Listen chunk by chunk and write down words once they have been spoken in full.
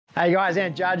Hey guys,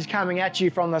 Ant Judge coming at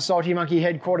you from the Salty Monkey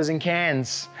headquarters in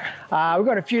Cairns. We've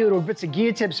got a few little bits of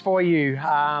gear tips for you.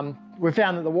 We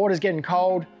found that the water's getting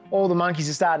cold, all the monkeys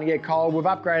are starting to get cold. We've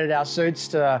upgraded our suits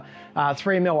to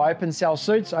 3mm open cell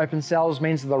suits. Open cells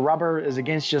means that the rubber is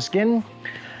against your skin.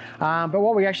 But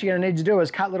what we're actually going to need to do is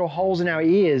cut little holes in our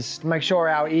ears to make sure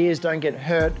our ears don't get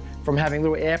hurt from having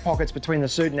little air pockets between the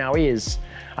suit and our ears.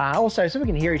 Also, so we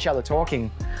can hear each other talking.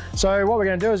 So what we're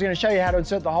going to do is we're going to show you how to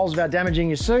insert the holes without damaging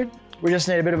your suit. We just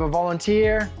need a bit of a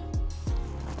volunteer.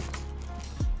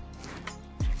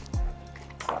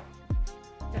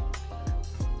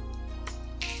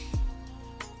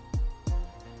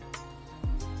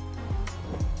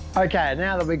 Okay,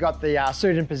 now that we've got the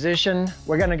suit in position,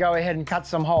 we're going to go ahead and cut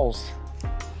some holes.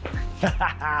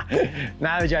 No,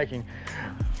 I'm joking.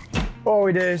 All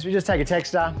we do is we just take a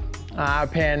texter, a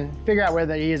pen, figure out where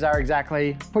the ears are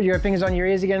exactly. Put your fingers on your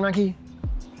ears again, monkey.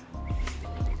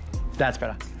 That's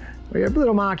better. We have a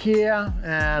little mark here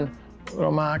and a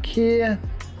little mark here,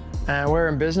 and we're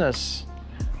in business.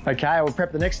 Okay, we'll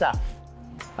prep the next stuff.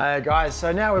 Guys,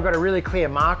 so now we've got a really clear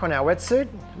mark on our wetsuit.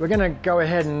 We're gonna go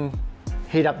ahead and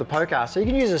heat up the poker. So you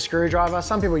can use a screwdriver.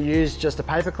 Some people use just a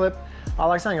paper clip. I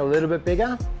like something a little bit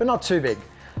bigger, but not too big.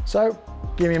 So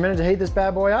give me a minute to heat this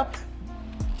bad boy up.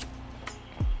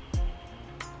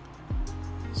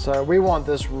 So we want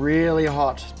this really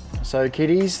hot. So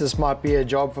kiddies, this might be a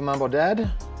job for mum or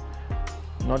dad.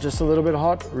 Not just a little bit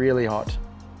hot, really hot.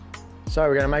 So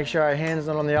we're gonna make sure our hand's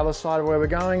not on the other side of where we're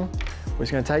going. We're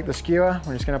just gonna take the skewer,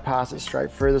 we're just gonna pass it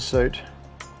straight through the suit.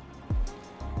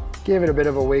 Give it a bit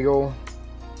of a wiggle.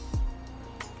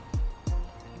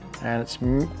 And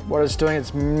what it's doing,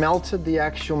 it's melted the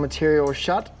actual material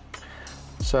shut.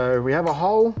 So we have a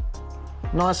hole,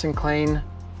 nice and clean,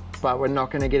 but we're not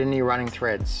going to get any running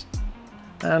threads.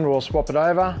 And we'll swap it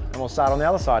over and we'll start on the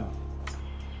other side.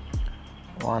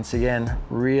 Once again,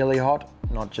 really hot,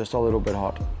 not just a little bit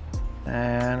hot.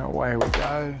 And away we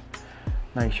go.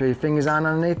 Make sure your fingers aren't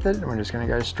underneath it. And we're just going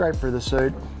to go straight through the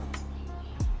suit.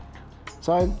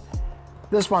 So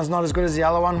this one's not as good as the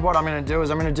other one. What I'm going to do is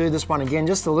I'm going to do this one again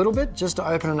just a little bit, just to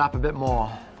open it up a bit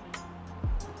more.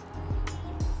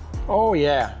 Oh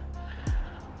yeah.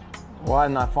 Why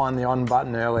didn't I find the on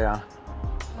button earlier?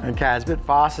 Okay, it's a bit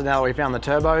faster now that we found the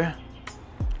turbo.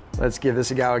 Let's give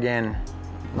this a go again.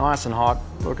 Nice and hot,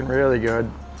 looking really good.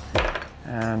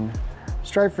 And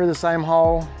straight through the same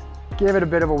hole. Give it a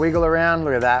bit of a wiggle around.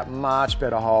 Look at that, much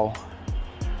better hole.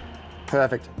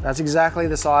 Perfect. That's exactly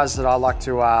the size that I like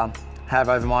to have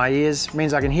over my ears. It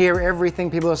means I can hear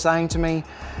everything people are saying to me,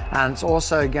 and it's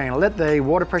also going to let the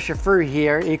water pressure through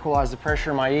here equalize the pressure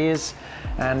in my ears,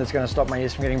 and it's going to stop my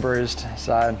ears from getting bruised.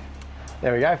 So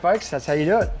there we go, folks, that's how you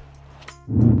do it.